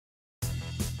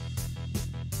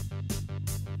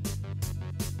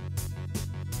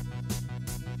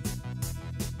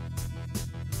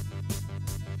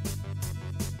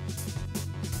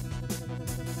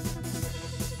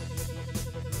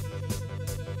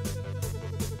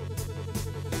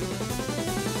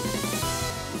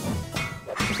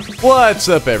What's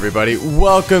up, everybody?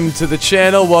 Welcome to the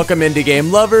channel, welcome indie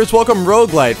game lovers, welcome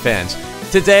Roguelite fans.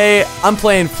 Today, I'm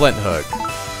playing Flinthook.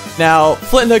 Now,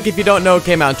 Flinthook, if you don't know,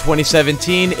 came out in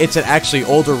 2017. It's an actually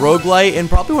older roguelite and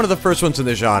probably one of the first ones in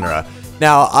the genre.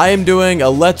 Now, I am doing a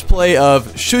let's play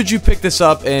of should you pick this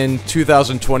up in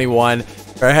 2021.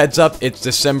 Our heads up, it's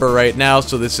December right now,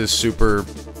 so this is super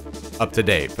up to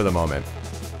date for the moment.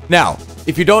 Now,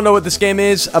 if you don't know what this game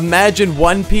is, imagine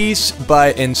One Piece,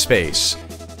 but in space.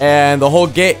 And the whole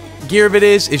gear of it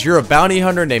is you're a bounty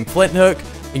hunter named Flinthook,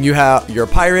 and you're a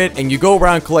pirate, and you go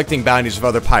around collecting bounties of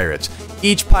other pirates.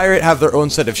 Each pirate have their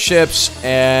own set of ships,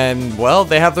 and, well,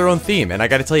 they have their own theme, and I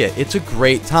gotta tell you, it's a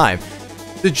great time.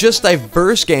 The just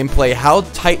diverse gameplay, how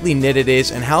tightly knit it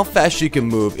is, and how fast you can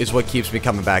move is what keeps me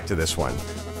coming back to this one.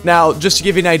 Now, just to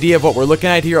give you an idea of what we're looking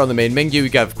at here on the main menu,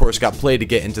 we of course got play to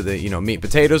get into the, meat and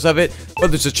potatoes of it, but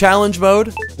there's a challenge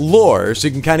mode, lore, so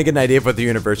you can kind of get an idea of what the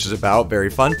universe is about, very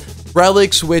fun,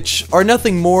 relics, which are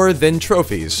nothing more than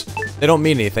trophies. They don't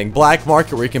mean anything, black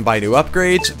market where you can buy new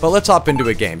upgrades, but let's hop into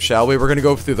a game, shall we? We're going to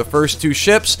go through the first two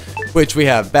ships, which we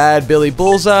have Bad Billy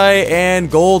Bullseye and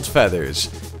Gold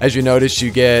Feathers. As you notice, you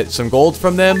get some gold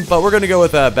from them, but we're going to go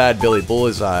with Bad Billy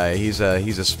Bullseye. He's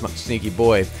a sneaky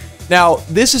boy. Now,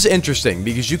 this is interesting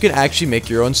because you can actually make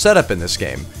your own setup in this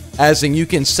game, as in you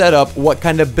can set up what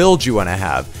kind of build you want to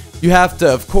have. You have to,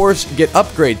 of course, get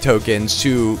upgrade tokens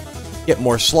to get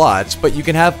more slots, but you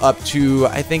can have up to,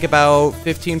 I think, about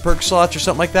 15 perk slots or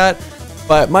something like that,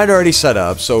 but mine are already set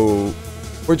up, so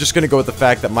we're just going to go with the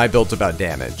fact that my build's about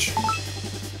damage.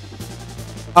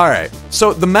 Alright,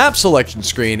 so the map selection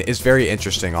screen is very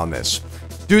interesting on this,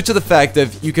 due to the fact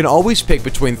that you can always pick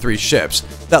between three ships.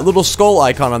 That little skull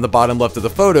icon on the bottom left of the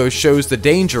photo shows the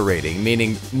danger rating,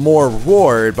 meaning more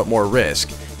reward but more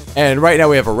risk. And right now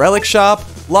we have a relic shop,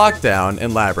 lockdown,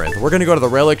 and labyrinth. We're going to go to the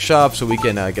relic shop so we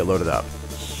can get loaded up.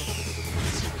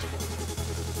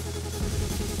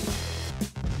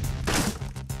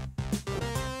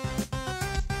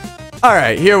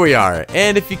 Alright, here we are.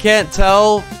 And if you can't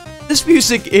tell, this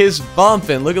music is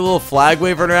bumping. Look at the little flag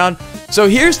waving around. So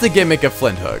here's the gimmick of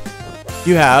Flinthook.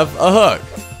 You have a hook.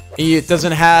 It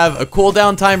doesn't have a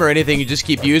cooldown time or anything. You just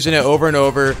keep using it over and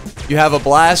over. You have a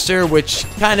blaster, which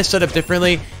kind of set up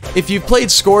differently. If you've played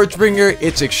Scourgebringer,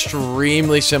 it's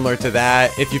extremely similar to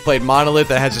that. If you played Monolith,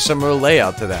 that has a similar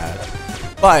layout to that.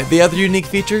 But the other unique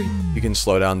feature, you can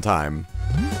slow down time.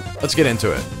 Let's get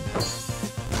into it.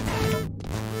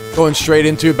 Going straight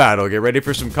into battle. Get ready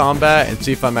for some combat and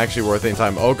see if I'm actually worth any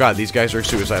time. Oh god, these guys are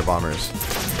suicide bombers.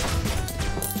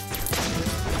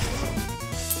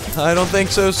 I don't think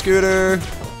so, Scooter.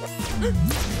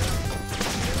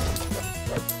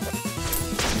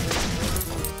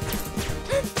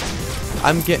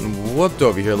 I'm getting whooped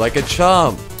over here like a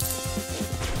chump.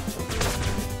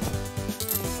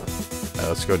 Alright,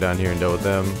 let's go down here and deal with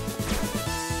them.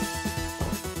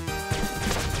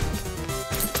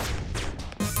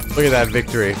 Look at that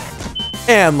victory.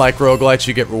 And like roguelites,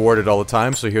 you get rewarded all the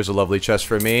time, so here's a lovely chest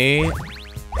for me.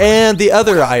 And the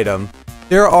other item.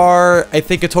 There are, I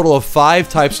think, a total of 5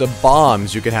 types of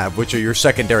bombs you can have, which are your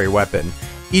secondary weapon.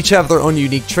 Each have their own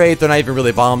unique trait. They're not even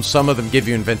really bombs. Some of them give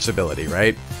you invincibility,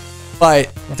 right?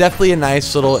 But definitely a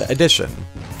nice little addition.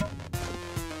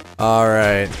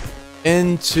 Alright.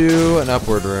 Into an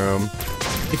upward room.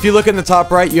 If you look in the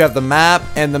top right, you have the map.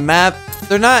 And the map,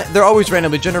 they're always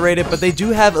randomly generated, but they do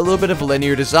have a little bit of a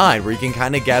linear design where you can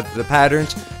kind of gather the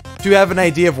patterns to have an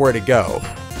idea of where to go.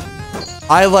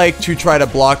 I like to try to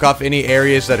block off any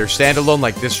areas that are standalone,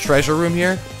 like this treasure room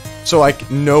here, so I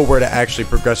know where to actually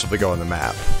progressively go on the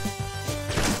map.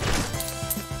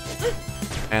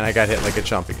 And I got hit like a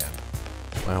chump again.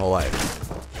 My whole life.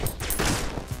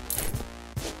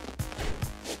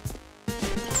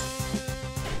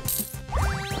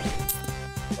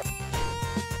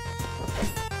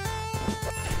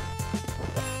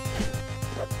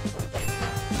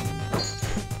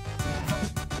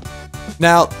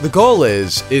 Now, the goal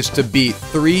is to beat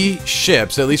 3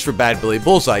 ships, at least for Bad Billy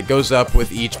Bullseye. It goes up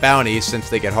with each bounty since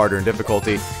they get harder in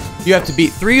difficulty. You have to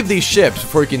beat 3 of these ships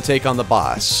before you can take on the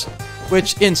boss.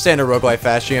 Which, in standard roguelite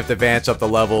fashion, you have to advance up the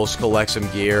levels, collect some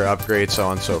gear, upgrade, so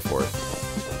on and so forth.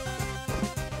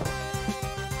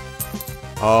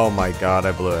 Oh my god,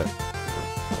 I blew it.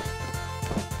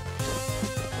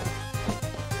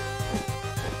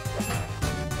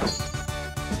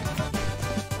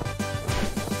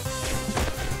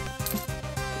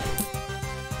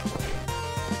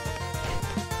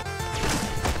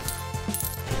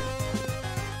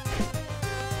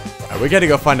 We gotta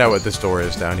go find out what this door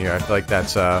is down here. I feel like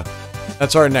that's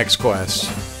our next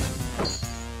quest.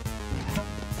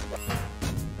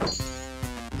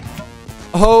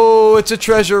 Oh, it's a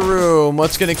treasure room.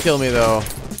 What's gonna kill me, though?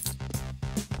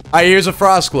 Alright, here's a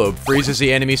frost globe. Freezes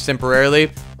the enemies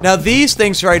temporarily. Now, these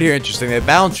things right here are interesting. They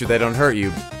bounce you, they don't hurt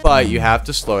you. But you have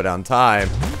to slow down time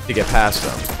to get past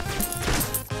them.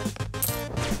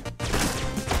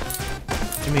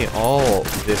 Give me all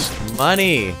this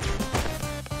money.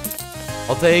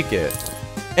 I'll take it.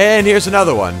 And here's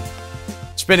another one.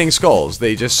 Spinning skulls.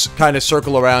 They just kind of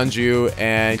circle around you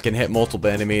and can hit multiple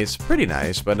enemies. Pretty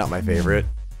nice, but not my favorite.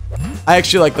 I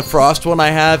actually like the frost one I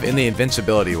have and the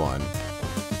invincibility one.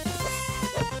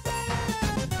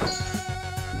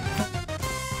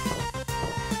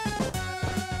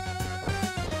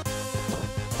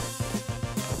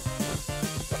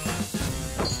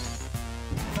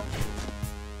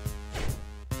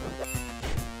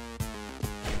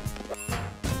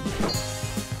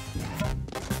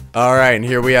 Alright, and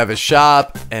here we have a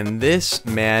shop, and this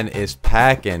man is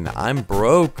packing. I'm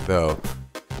broke, though.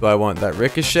 Do I want that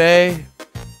ricochet,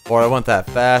 or I want that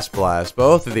fast blast?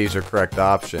 Both of these are correct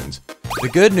options. The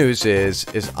good news is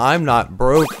I'm not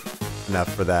broke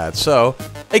enough for that, so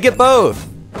I get both.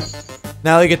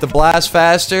 Now I get to blast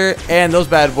faster, and those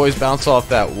bad boys bounce off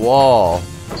that wall.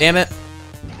 Damn it.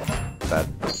 Bad.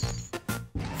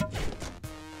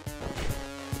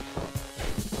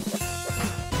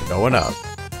 Going up.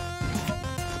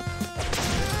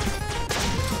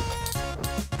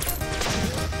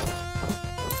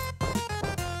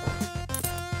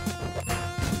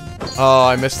 Oh,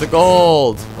 I missed the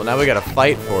gold. Well, now we gotta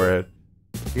fight for it.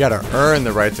 We gotta earn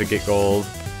the right to get gold.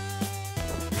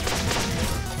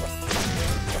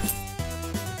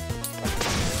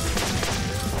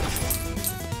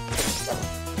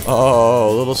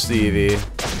 Oh, little Stevie.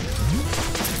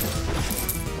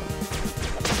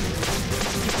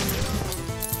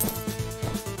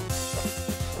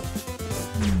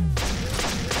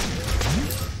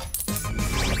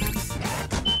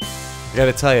 I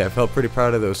gotta tell you, I felt pretty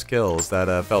proud of those kills.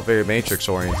 That felt very Matrix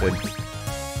oriented.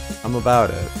 I'm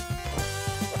about it.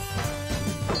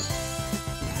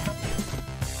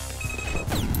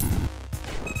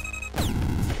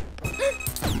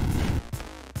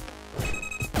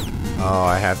 Oh,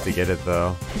 I have to get it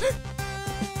though.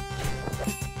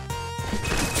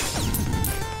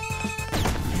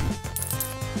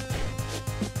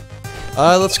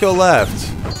 Let's go left.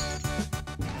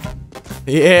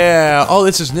 Yeah. Oh,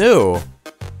 this is new.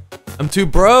 I'm too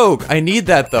broke. I need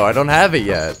that though. I don't have it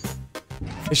yet.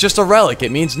 It's just a relic.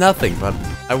 It means nothing, but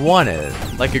I want it.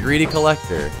 Like a greedy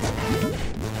collector.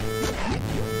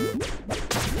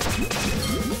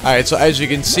 Alright, so as you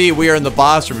can see, we are in the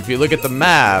boss room. If you look at the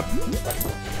map,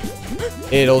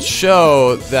 it'll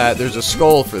show that there's a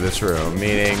skull for this room,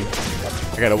 meaning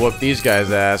I gotta whoop these guys'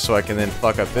 ass so I can then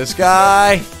fuck up this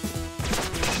guy.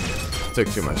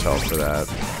 Took too much health for that.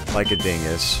 Like a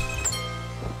dingus.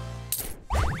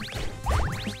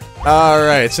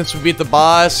 Alright, since we beat the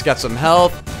boss, got some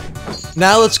health.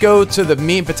 Now let's go to the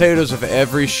meat and potatoes of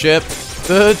every ship.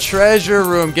 The treasure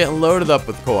room, getting loaded up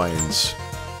with coins.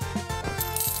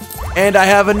 And I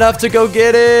have enough to go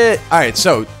get it! Alright,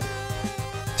 so,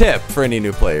 tip for any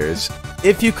new players.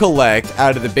 If you collect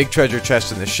out of the big treasure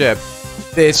chest in the ship,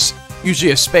 this,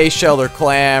 usually a space shell or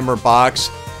clam or box,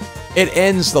 it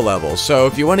ends the level. So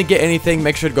if you want to get anything,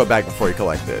 make sure to go back before you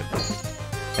collect it.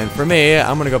 And for me,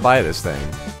 I'm gonna go buy this thing.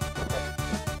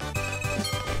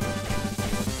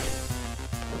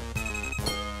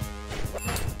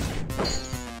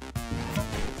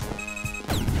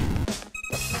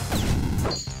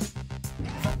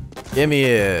 Gimme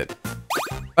it.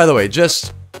 By the way,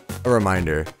 just a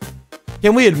reminder.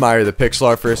 Can we admire the pixel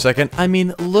art for a second? I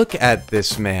mean, look at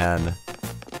this man.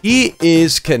 He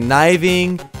is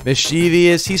conniving,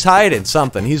 mischievous. He's hiding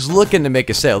something. He's looking to make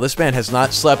a sale. This man has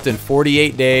not slept in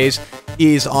 48 days.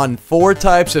 He's on 4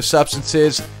 types of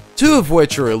substances, 2 of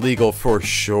which are illegal for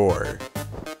sure.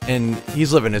 And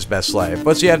he's living his best life.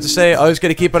 What's he have to say? Oh, he's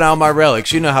gonna keep an eye on my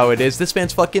relics. You know how it is. This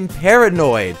man's fucking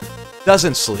paranoid.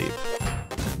 Doesn't sleep.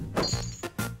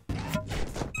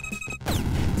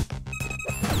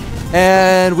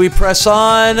 And we press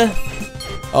on.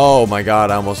 Oh my god,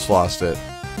 I almost lost it.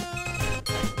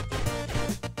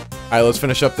 Alright, let's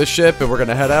finish up this ship and we're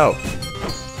gonna head out.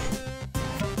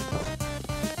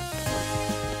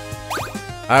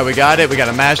 Alright, we got it. We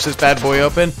gotta mash this bad boy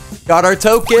open. Got our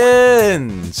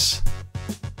tokens!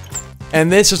 And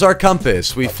this is our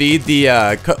compass. We feed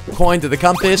the coin to the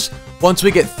compass. Once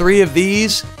we get 3 of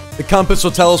these, the compass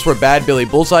will tell us where Bad Billy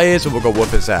Bullseye is and we'll go whoop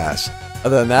his ass.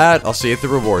 Other than that, I'll see you at the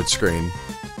reward screen.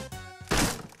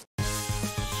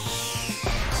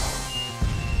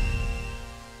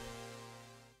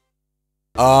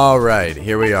 Alright,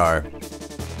 here we are.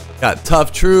 Got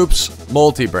tough troops,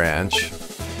 multi-branch.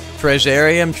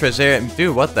 Treasarium.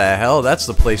 Dude, what the hell? That's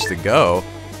the place to go.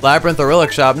 Labyrinth or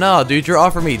relic shop. No, dude, you're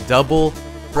offering me double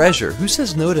treasure. Who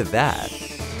says no to that?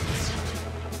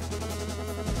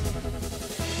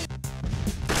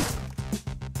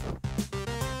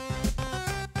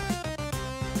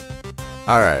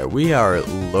 Alright, we are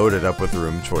loaded up with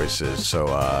room choices, so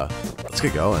let's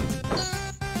get going.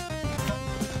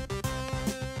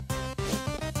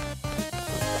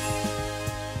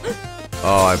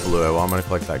 Oh, I blew it. Well, I'm gonna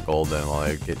collect that gold then while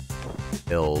I get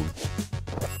killed.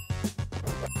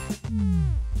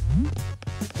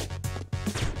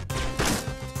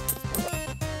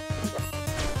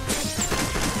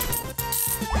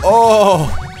 Oh!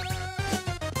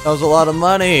 That was a lot of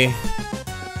money.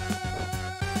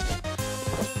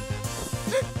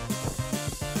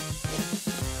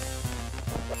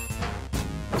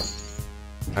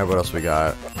 Alright, what else we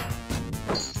got?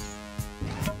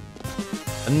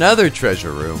 Another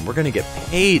treasure room. We're gonna get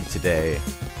paid today.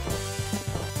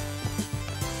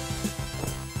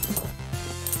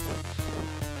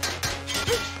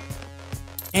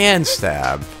 And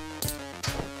stab.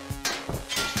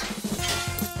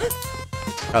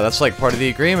 Oh, that's like part of the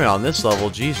agreement on this level.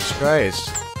 Jesus Christ.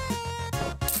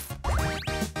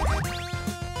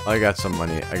 Oh, I got some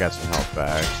money. I got some health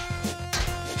back.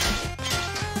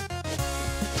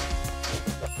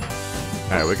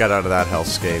 Alright, we got out of that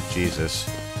hellscape. Jesus.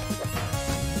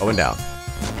 Going down.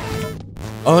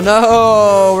 Oh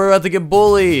no! We're about to get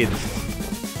bullied!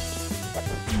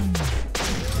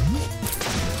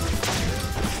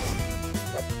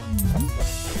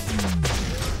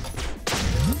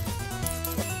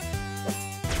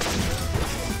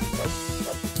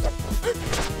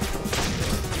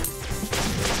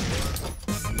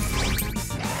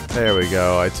 There we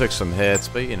go. I took some hits,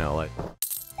 but you know, like...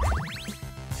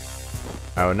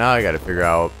 Oh, now I gotta figure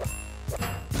out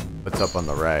what's up on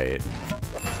the right.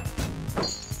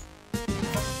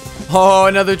 Oh,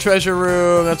 another treasure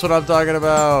room! That's what I'm talking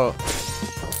about!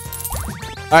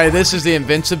 Alright, this is the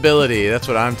invincibility. That's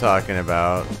what I'm talking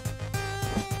about.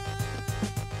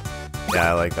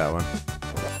 Yeah, I like that one.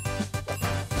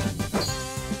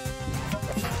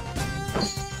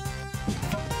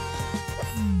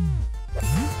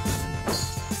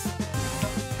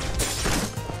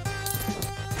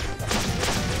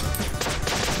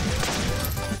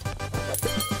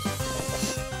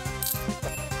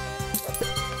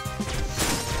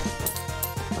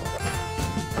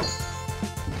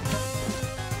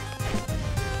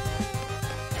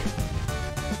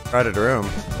 Crowded room.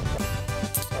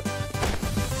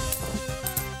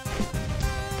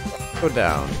 Go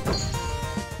down.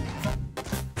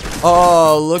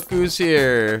 Oh, look who's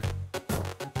here.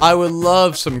 I would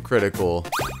love some critical.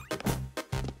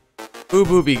 Boo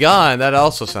Boo Be Gone. That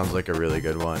also sounds like a really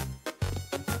good one.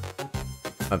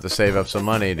 I have to save up some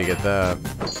money to get that.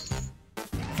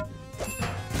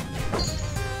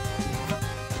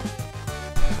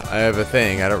 I have a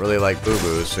thing. I don't really like Boo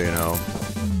Boos, so you know.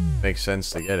 Makes sense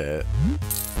to get it.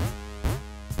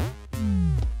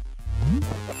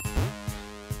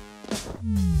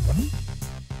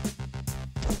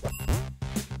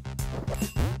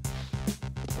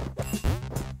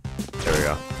 There we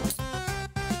go.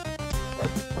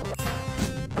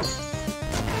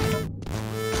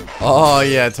 Oh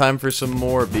yeah, time for some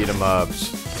more beat 'em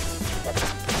ups.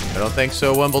 I don't think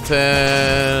so,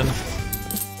 Wimbledon.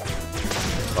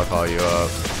 I'll call you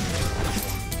up.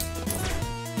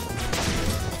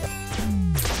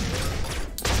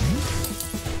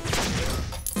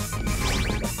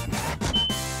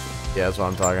 Yeah, that's what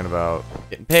I'm talking about.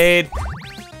 Getting paid.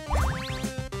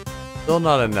 Still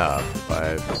not enough,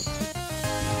 but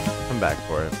come back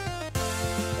for it.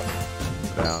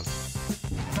 Go down.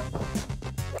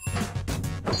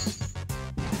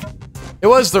 It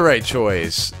was the right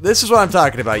choice. This is what I'm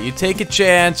talking about. You take a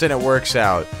chance and it works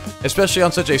out. Especially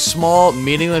on such a small,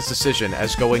 meaningless decision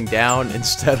as going down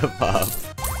instead of up.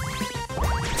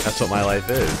 That's what my life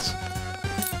is.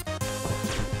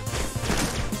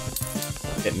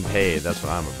 Getting paid, that's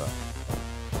what I'm about.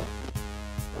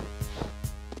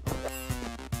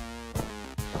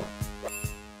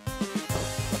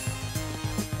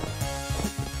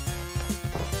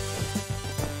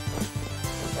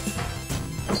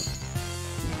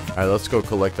 Alright, let's go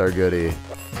collect our goodie.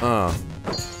 I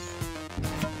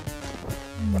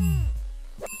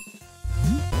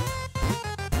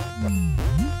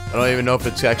don't even know if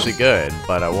it's actually good,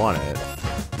 but I want it.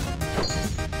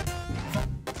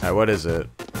 Alright, what is it?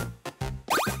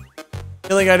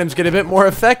 Killing items get a bit more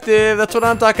effective. That's what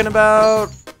I'm talking about.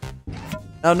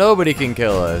 Now nobody can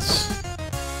kill us.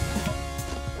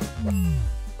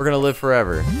 We're gonna live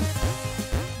forever.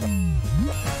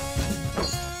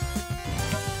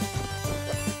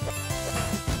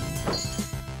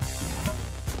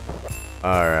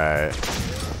 Alright.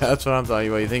 That's what I'm talking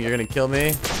about. You think you're gonna kill me?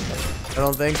 I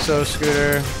don't think so,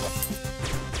 Scooter.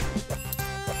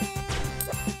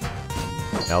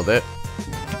 Nailed it.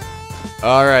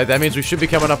 Alright, that means we should be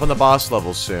coming up on the boss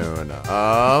level soon.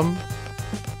 I'm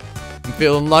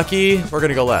feeling lucky. We're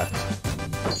gonna go left.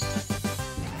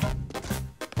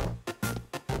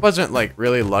 Wasn't, like,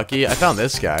 really lucky. I found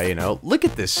this guy, you know. Look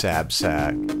at this sab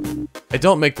sack. I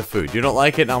don't make the food. You don't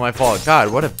like it? Not my fault.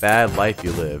 God, what a bad life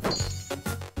you live.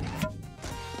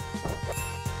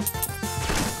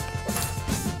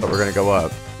 But we're gonna go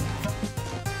up.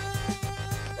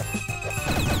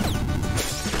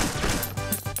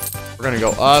 We're gonna go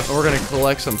up, and we're gonna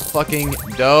collect some fucking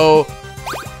dough.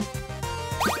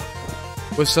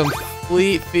 With some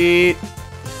fleet feet.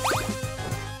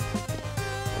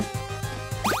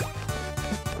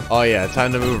 Oh yeah,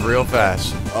 time to move real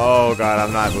fast. Oh god,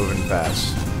 I'm not moving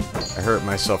fast. I hurt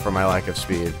myself for my lack of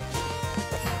speed.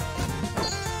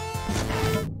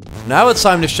 Now it's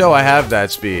time to show I have that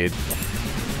speed.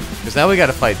 Because now we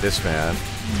gotta fight this man.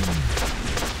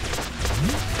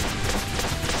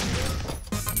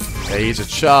 Yeah, he's a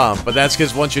chump, but that's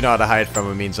because once you know how to hide from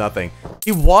him, it means nothing.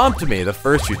 He whomped me the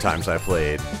first few times I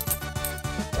played.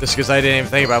 Just because I didn't even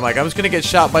think about it. I'm like, I'm just gonna get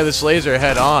shot by this laser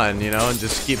head on, you know, and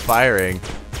just keep firing.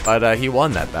 But he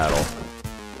won that battle.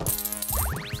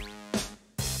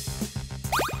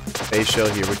 Face shield,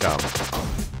 here we come.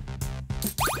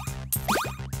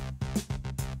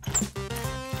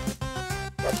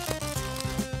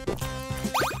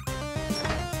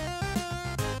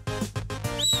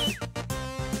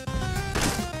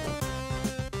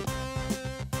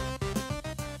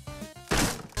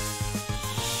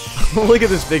 Look at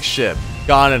this big ship.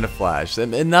 Gone in a flash.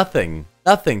 And nothing.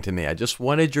 Nothing to me. I just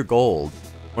wanted your gold.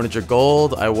 Wanted your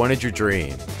gold. I wanted your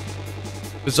dream.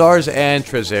 Bazaars and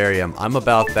Trezarium. I'm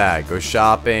about that. Go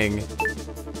shopping.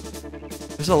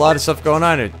 There's a lot of stuff going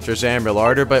on at Trezarium Real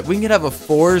Larder, but we can have a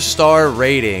 4-star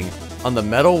rating on the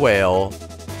Metal Whale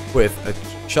with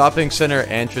a shopping center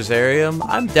and Trezarium.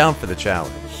 I'm down for the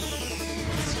challenge.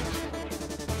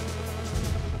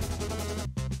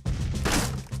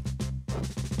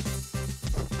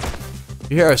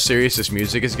 You hear how serious this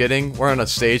music is getting? We're on a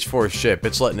stage 4 ship.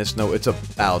 It's letting us know it's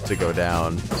about to go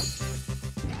down.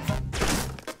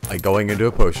 Like going into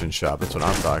a potion shop. That's what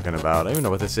I'm talking about. I don't even know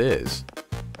what this is.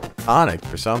 Tonic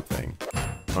or something.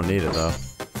 Don't need it though.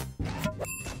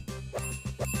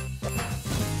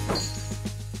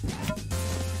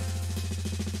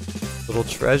 Little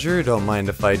treasure? Don't mind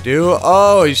if I do.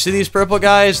 Oh, you see these purple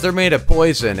guys? They're made of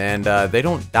poison and they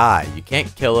don't die. You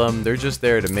can't kill them. They're just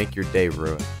there to make your day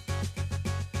ruined.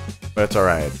 But it's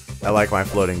alright. I like my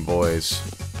floating boys.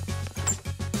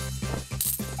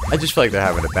 I just feel like they're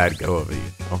having a bad go of it, you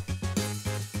know?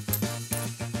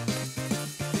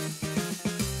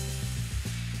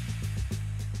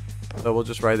 So we'll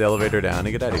just ride the elevator down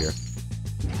and get out of here.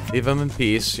 Leave them in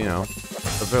peace, you know.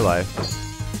 Live their life.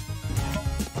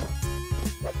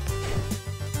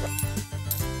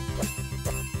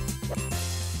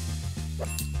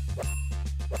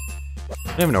 I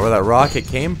don't even know where that rocket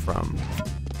came from.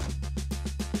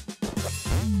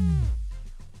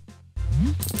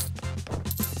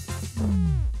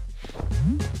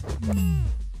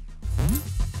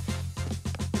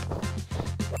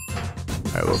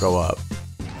 Alright, we'll go up.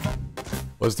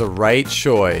 Was the right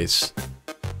choice.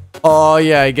 Oh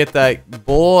yeah, I get that.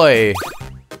 Boy.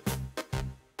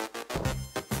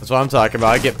 That's what I'm talking about.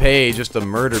 I get paid just to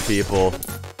murder people.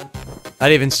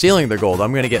 Not even stealing their gold.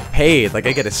 I'm gonna get paid. Like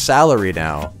I get a salary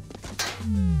now.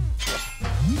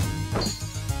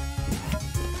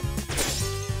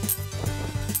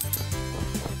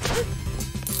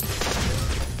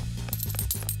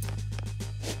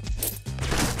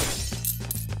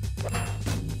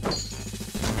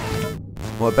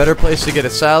 What better place to get a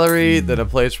salary than a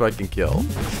place where I can kill?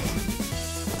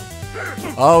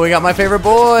 Oh, we got my favorite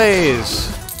boys!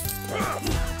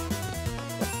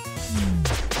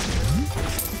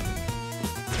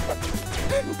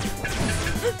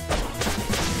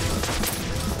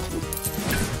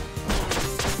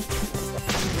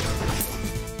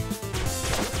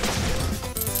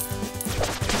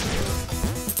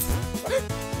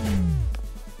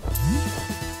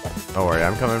 Don't worry,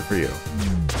 I'm coming for you.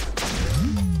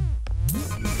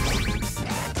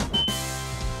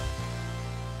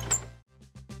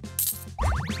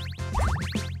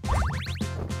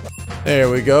 There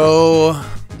we go.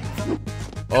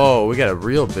 Oh, we got a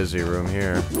real busy room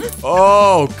here.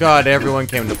 Oh god, everyone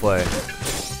came to play.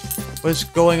 What's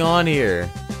going on here?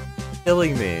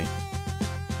 Killing me.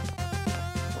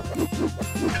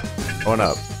 Going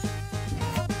up.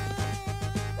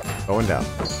 Going down.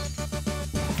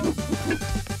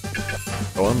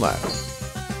 Going left.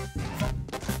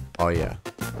 Oh yeah.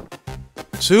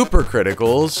 Super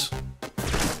criticals.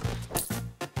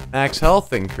 Max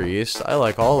health increased. I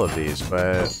like all of these,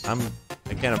 but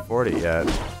I can't afford it yet.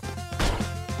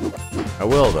 I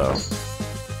will though.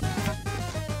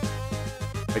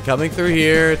 I'm coming through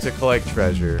here to collect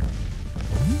treasure.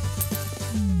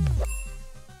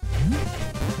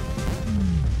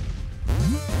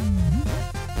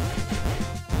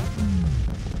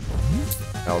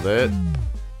 Held it.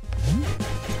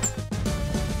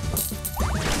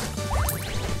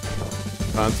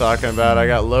 I'm talking about I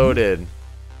got loaded.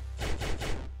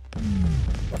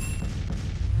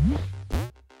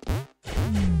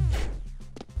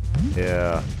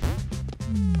 Yeah.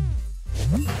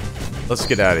 Let's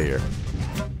get out of here.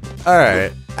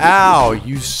 Alright. Ow,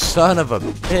 you son of a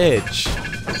bitch.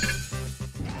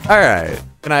 Alright.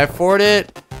 Can I afford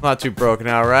it? I'm not too broken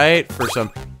out, right? For some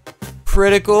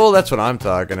critical? That's what I'm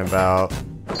talking about.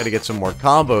 Gotta get some more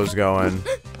combos going.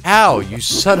 Ow, you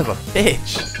son of a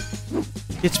bitch.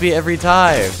 Gets me every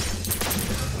time.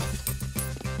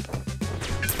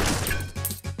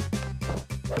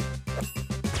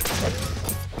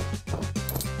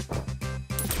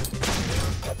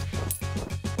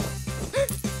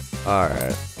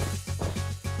 Alright.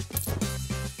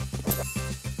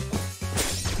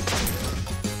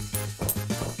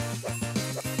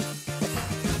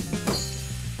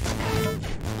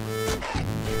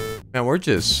 Man, we're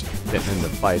just getting into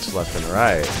fights left and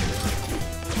right.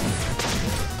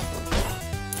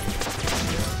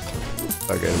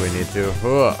 Okay, we need to.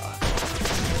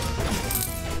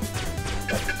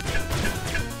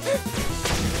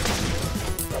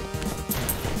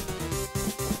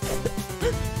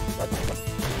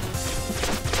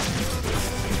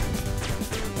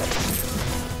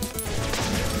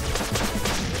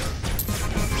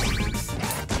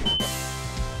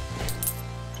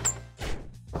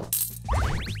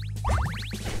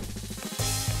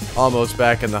 Almost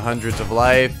back in the hundreds of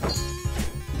life.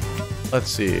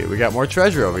 Let's see. We got more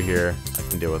treasure over here. I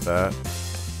can deal with that.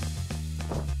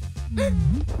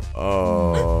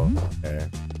 Oh, okay.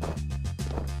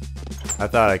 I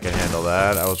thought I could handle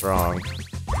that. I was wrong.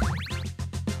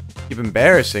 Keep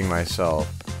embarrassing myself.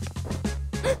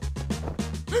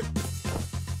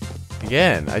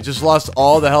 Again, I just lost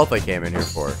all the health I came in here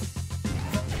for.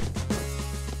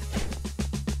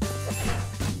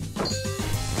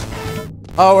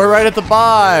 Oh, we're right at the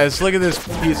boss. Look at this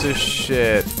piece of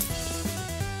shit.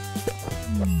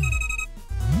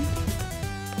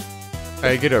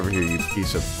 Alright, get over here, you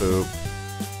piece of poop.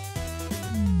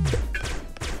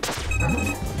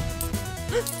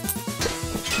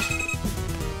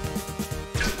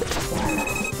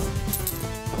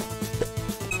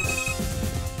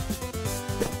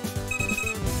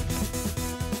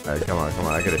 Alright, come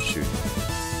on, I gotta shoot.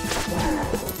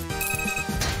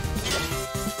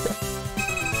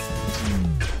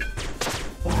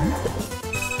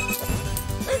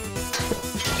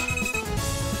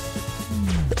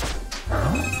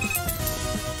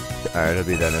 Alright, it'll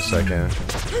be done in a second.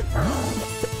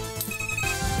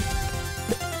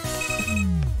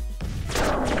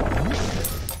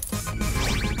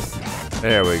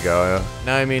 There we go.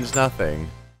 Now it means nothing.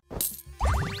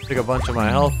 Took a bunch of my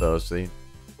health though, see?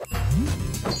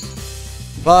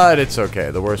 But it's okay.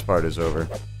 The worst part is over.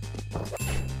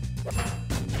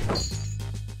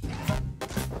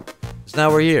 So now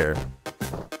we're here.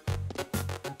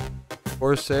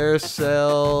 Corsair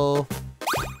cell.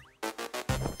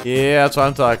 Yeah, that's what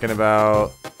I'm talking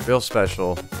about. Real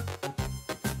special.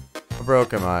 How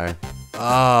broke am I?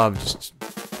 I'm just...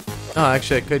 Oh,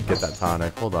 actually I could get that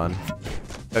tonic. Hold on.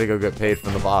 Gotta go get paid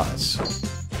from the boss.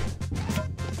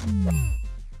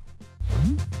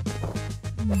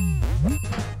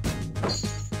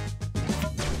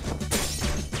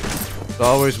 There's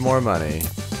always more money.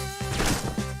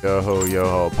 Yo-ho,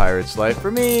 yo-ho, pirate's life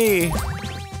for me!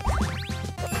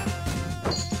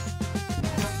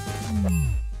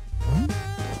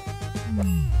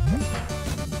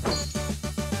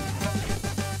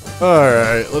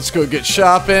 Alright, let's go get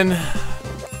shopping.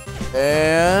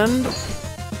 And...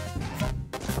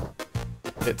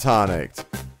 get tonicked.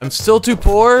 I'm still too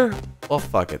poor? Well,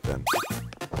 fuck it then.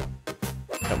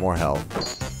 Got more health.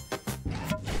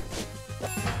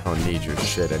 I don't need your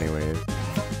shit anyway.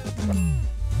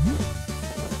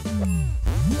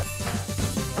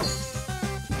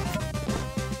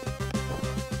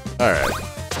 Alright.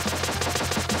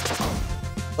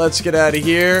 Let's get out of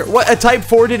here. What, a type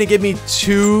 4 didn't give me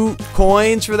 2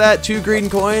 coins for that? 2 green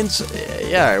coins?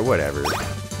 Yeah, whatever.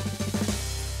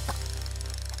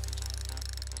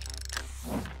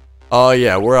 Oh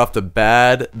yeah, we're off to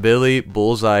Bad Billy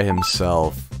Bullseye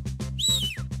himself.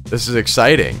 This is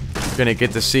exciting. You're gonna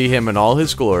get to see him in all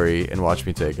his glory and watch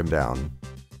me take him down.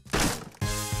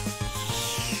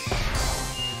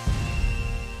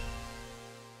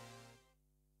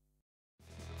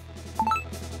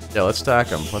 Yeah, let's stack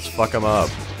him. Let's fuck him up.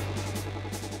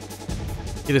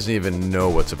 He doesn't even know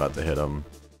what's about to hit him.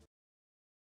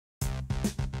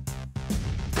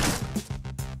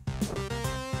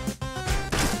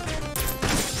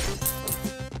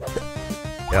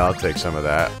 Yeah, I'll take some of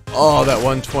that. Oh, that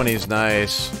 120 is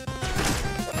nice.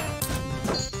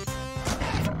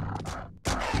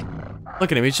 Look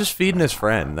at him, he's just feeding his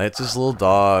friend. That's his little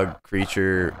dog,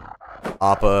 creature,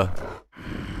 Appa.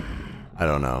 I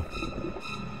don't know.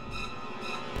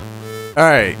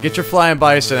 Alright, get your flying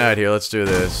bison out here. Let's do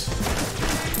this.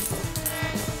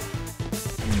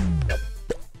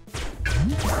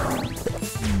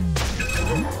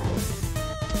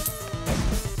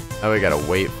 Now we gotta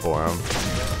wait for him.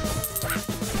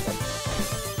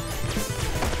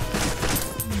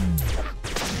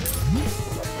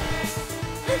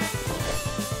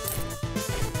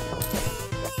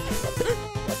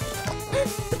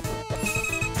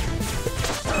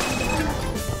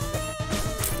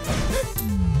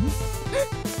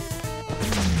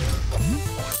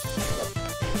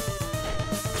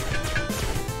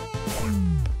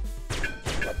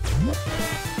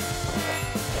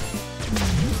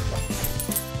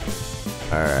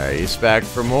 Alright, he's back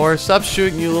for more. Stop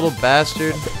shooting, you little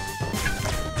bastard.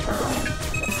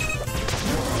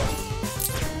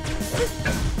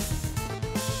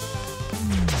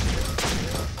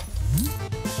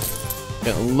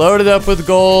 Getting loaded up with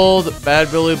gold. Bad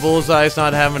Billy Bullseye's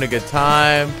not having a good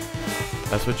time.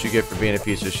 That's what you get for being a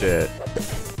piece of shit.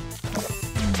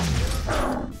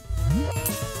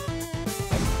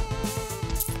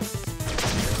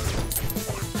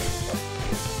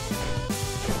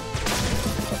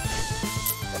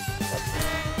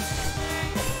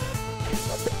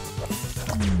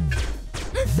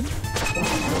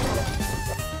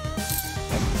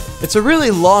 It's a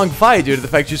really long fight due to the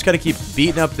fact you just gotta keep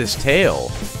beating up this tail.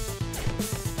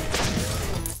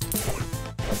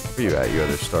 Where you at, you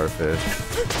other starfish?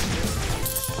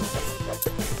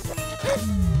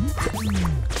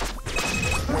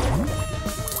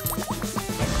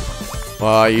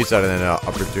 Well, I used that in an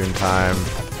opportune time.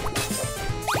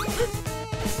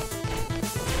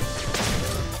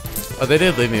 Oh, they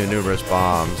did leave me with numerous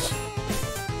bombs.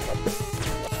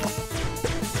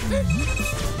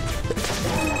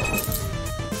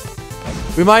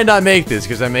 We might not make this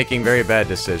because I'm making very bad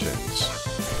decisions.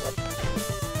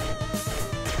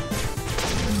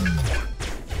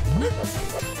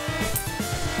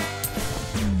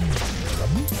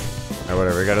 Alright,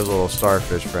 whatever. We got his little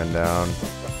starfish friend down.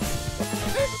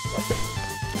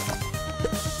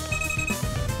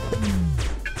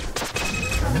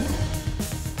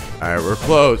 Alright, we're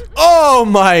close. Oh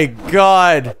my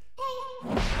god!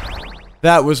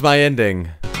 That was my ending.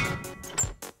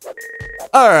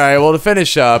 Alright, well to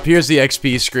finish up, here's the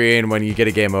XP screen when you get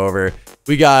a game over.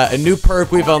 We got a new perk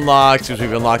we've unlocked because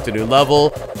we've unlocked a new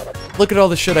level. Look at all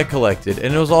the shit I collected,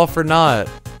 and it was all for naught.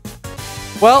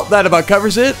 Well, that about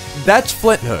covers it. That's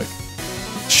Flinthook.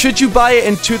 Should you buy it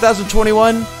in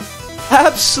 2021?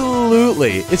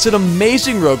 Absolutely. It's an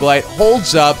amazing roguelite,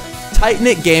 holds up,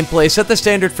 tight-knit gameplay, set the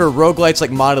standard for roguelites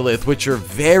like Monolith, which are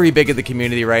very big in the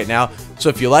community right now. So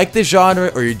if you like this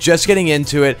genre or you're just getting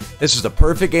into it, this is the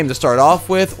perfect game to start off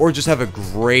with or just have a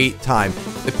great time.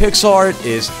 The pixel art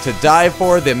is to die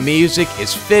for, the music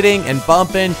is fitting and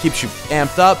bumping, keeps you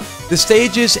amped up, the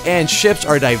stages and ships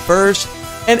are diverse,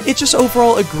 and it's just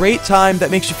overall a great time that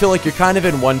makes you feel like you're kind of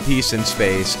in one piece in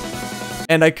space.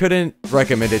 And I couldn't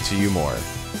recommend it to you more.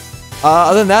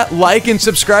 Other than that, like and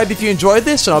subscribe if you enjoyed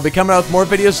this, and I'll be coming out with more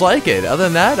videos like it. Other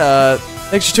than that,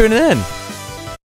 thanks for tuning in.